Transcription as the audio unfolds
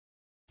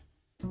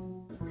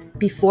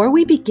Before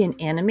we begin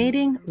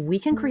animating, we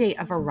can create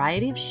a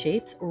variety of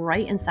shapes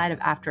right inside of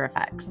After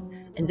Effects.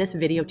 And this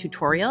video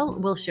tutorial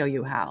will show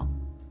you how.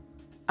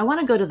 I want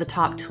to go to the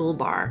top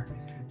toolbar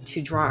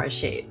to draw a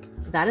shape.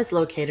 That is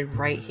located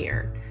right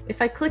here.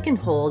 If I click and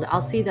hold,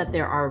 I'll see that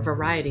there are a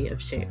variety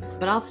of shapes,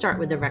 but I'll start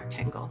with the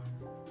rectangle.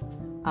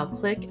 I'll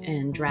click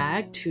and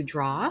drag to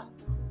draw.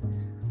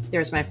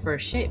 There's my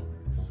first shape.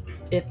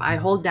 If I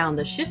hold down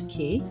the Shift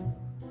key,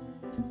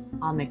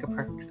 I'll make a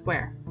perfect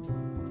square.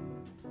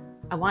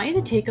 I want you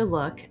to take a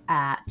look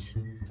at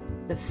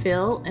the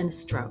fill and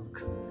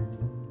stroke.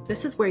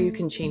 This is where you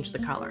can change the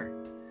color.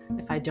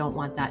 If I don't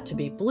want that to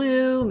be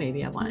blue,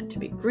 maybe I want it to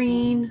be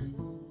green.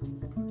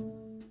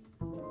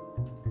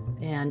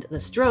 And the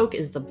stroke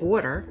is the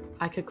border.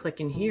 I could click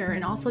in here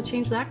and also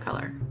change that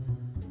color.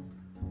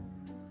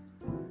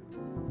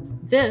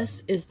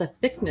 This is the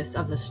thickness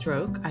of the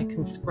stroke. I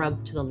can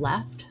scrub to the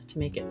left to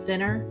make it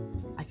thinner.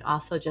 I can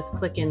also just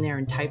click in there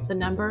and type the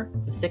number,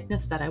 the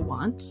thickness that I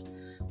want.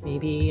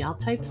 Maybe I'll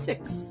type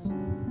 6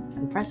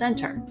 and press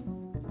enter.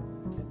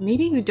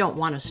 Maybe you don't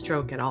want a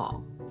stroke at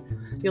all.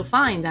 You'll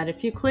find that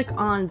if you click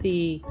on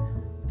the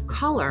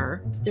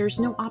color, there's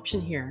no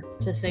option here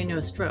to say no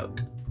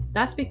stroke.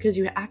 That's because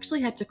you actually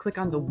had to click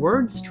on the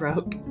word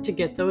stroke to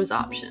get those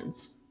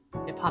options.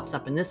 It pops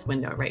up in this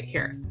window right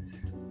here.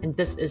 And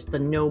this is the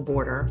no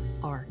border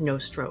or no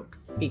stroke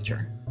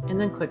feature.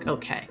 And then click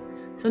OK.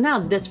 So now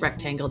this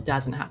rectangle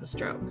doesn't have a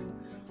stroke.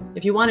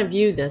 If you want to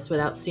view this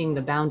without seeing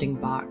the bounding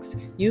box,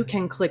 you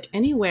can click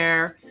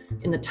anywhere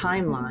in the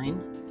timeline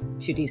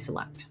to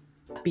deselect.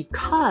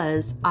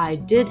 Because I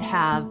did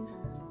have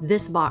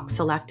this box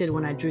selected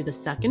when I drew the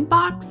second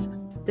box,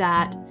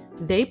 that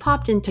they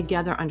popped in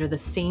together under the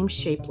same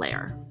shape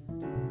layer.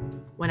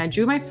 When I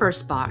drew my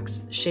first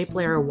box, shape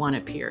layer 1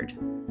 appeared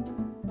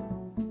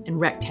and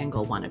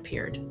rectangle 1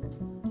 appeared.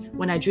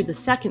 When I drew the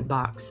second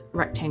box,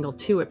 rectangle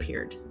 2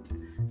 appeared.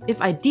 If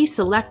I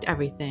deselect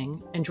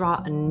everything and draw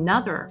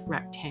another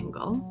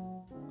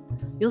rectangle,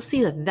 you'll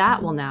see that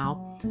that will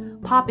now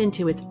pop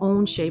into its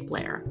own shape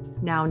layer,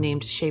 now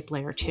named shape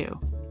layer 2.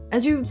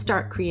 As you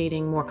start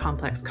creating more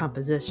complex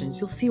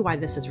compositions, you'll see why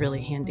this is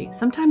really handy.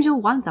 Sometimes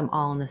you'll want them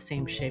all in the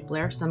same shape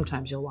layer,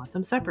 sometimes you'll want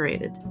them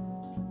separated.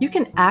 You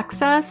can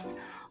access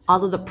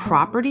all of the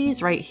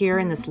properties right here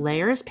in this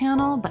layers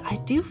panel, but I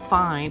do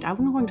find,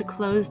 I'm going to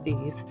close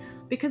these,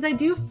 because I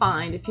do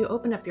find if you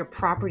open up your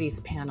properties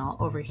panel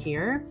over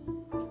here,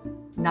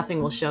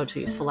 nothing will show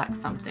till you select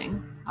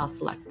something. I'll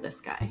select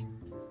this guy.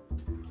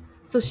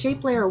 So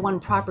shape layer 1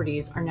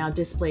 properties are now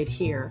displayed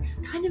here,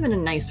 kind of in a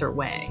nicer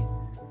way.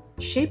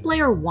 Shape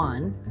layer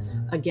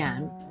 1,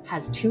 again,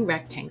 has 2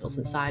 rectangles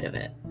inside of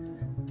it.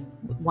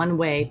 One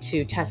way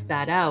to test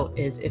that out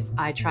is if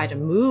I try to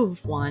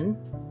move one,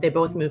 they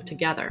both move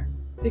together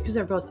because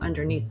they're both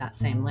underneath that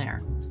same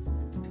layer.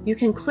 You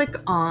can click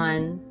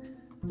on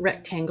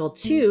rectangle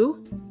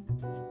 2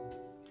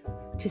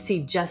 to see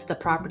just the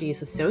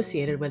properties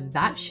associated with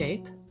that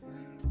shape,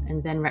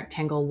 and then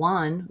rectangle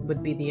 1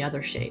 would be the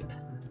other shape.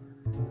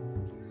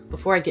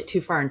 Before I get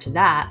too far into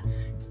that,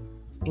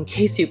 in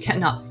case you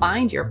cannot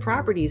find your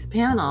properties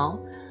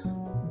panel,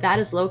 that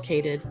is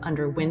located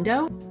under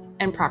Window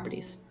and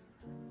Properties.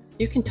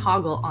 You can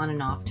toggle on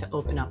and off to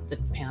open up the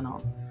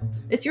panel.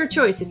 It's your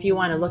choice if you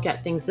want to look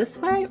at things this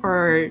way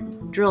or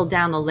drill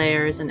down the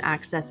layers and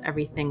access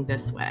everything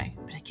this way.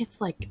 But it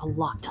gets like a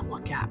lot to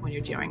look at when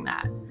you're doing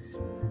that.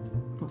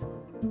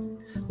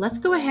 Let's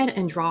go ahead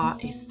and draw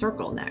a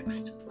circle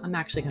next. I'm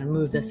actually going to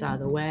move this out of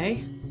the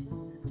way.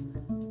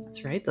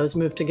 That's right, those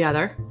move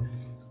together.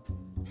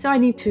 So I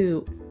need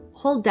to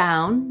hold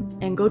down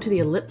and go to the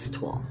ellipse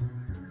tool.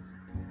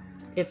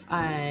 If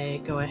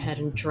I go ahead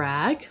and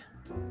drag,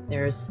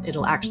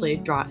 it'll actually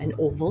draw an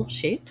oval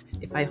shape.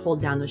 If I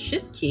hold down the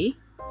Shift key,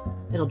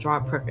 it'll draw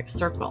a perfect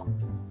circle.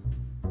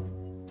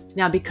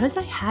 Now, because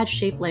I had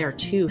shape layer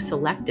 2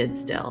 selected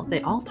still,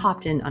 they all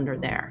popped in under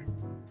there.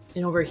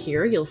 And over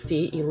here, you'll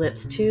see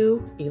ellipse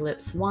 2,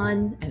 ellipse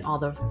 1, and all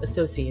the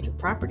associated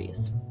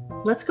properties.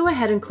 Let's go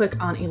ahead and click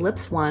on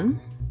ellipse 1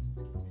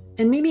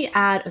 and maybe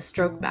add a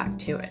stroke back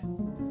to it.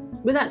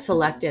 With that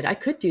selected, I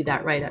could do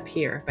that right up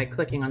here by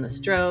clicking on the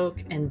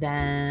stroke and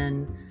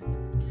then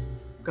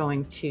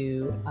going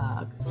to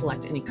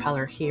select any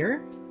color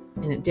here,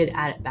 and it did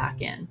add it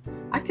back in.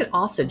 I could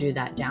also do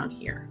that down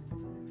here.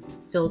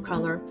 Fill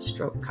color,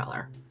 stroke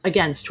color.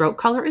 Again, stroke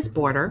color is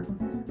border,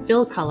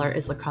 fill color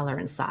is the color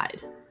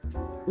inside.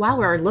 While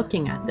we're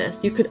looking at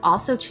this, you could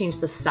also change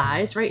the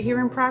size right here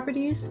in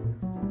properties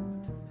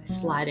by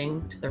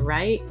sliding to the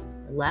right,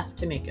 left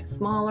to make it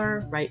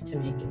smaller, right to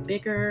make it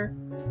bigger.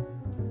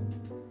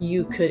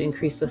 You could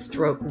increase the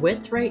stroke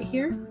width right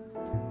here.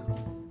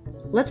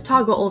 Let's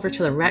toggle over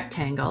to the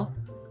rectangle,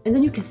 and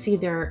then you can see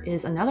there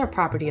is another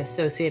property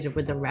associated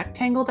with the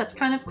rectangle that's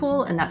kind of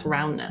cool, and that's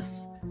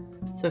roundness.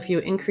 So if you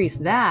increase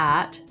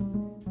that,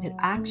 it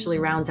actually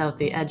rounds out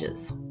the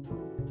edges.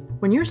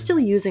 When you're still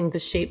using the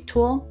shape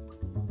tool,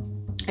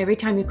 Every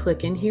time you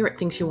click in here, it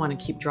thinks you want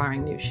to keep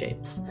drawing new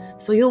shapes.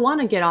 So you'll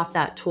want to get off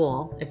that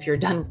tool if you're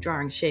done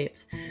drawing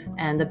shapes.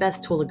 And the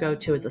best tool to go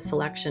to is a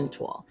selection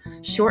tool.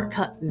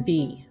 Shortcut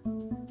V.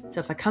 So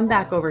if I come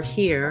back over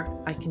here,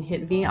 I can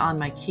hit V on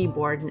my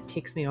keyboard and it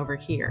takes me over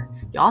here.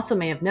 You also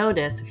may have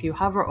noticed if you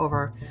hover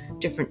over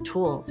different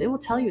tools, it will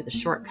tell you the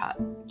shortcut.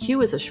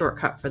 Q is a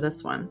shortcut for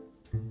this one.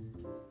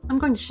 I'm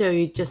going to show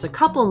you just a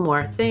couple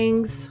more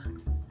things.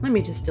 Let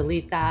me just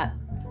delete that.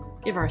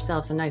 Give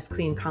ourselves a nice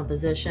clean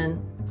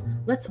composition.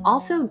 Let's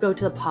also go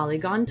to the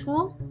polygon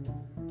tool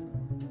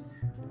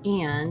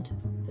and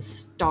the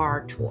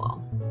star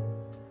tool.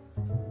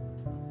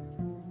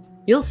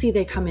 You'll see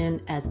they come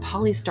in as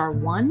Polystar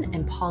 1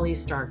 and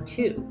Polystar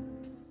 2.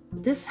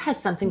 This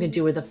has something to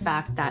do with the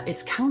fact that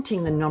it's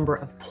counting the number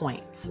of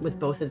points with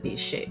both of these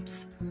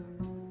shapes.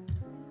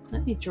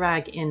 Let me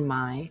drag in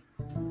my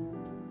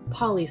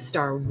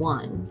Polystar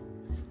 1.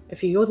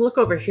 If you look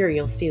over here,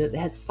 you'll see that it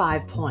has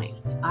 5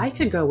 points. I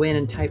could go in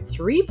and type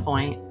 3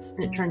 points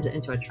and it turns it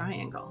into a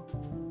triangle.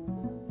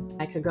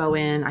 I could go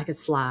in, I could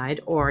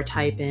slide, or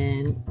type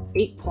in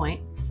 8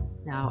 points.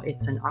 Now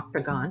it's an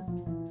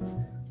octagon.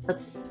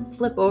 Let's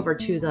flip over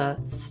to the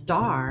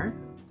star.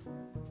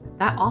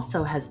 That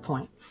also has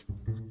points.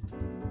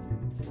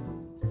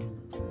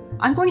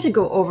 I'm going to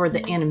go over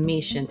the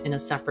animation in a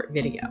separate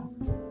video,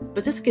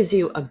 but this gives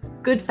you a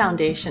good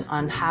foundation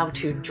on how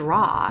to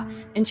draw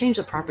and change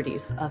the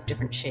properties of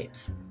different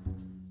shapes.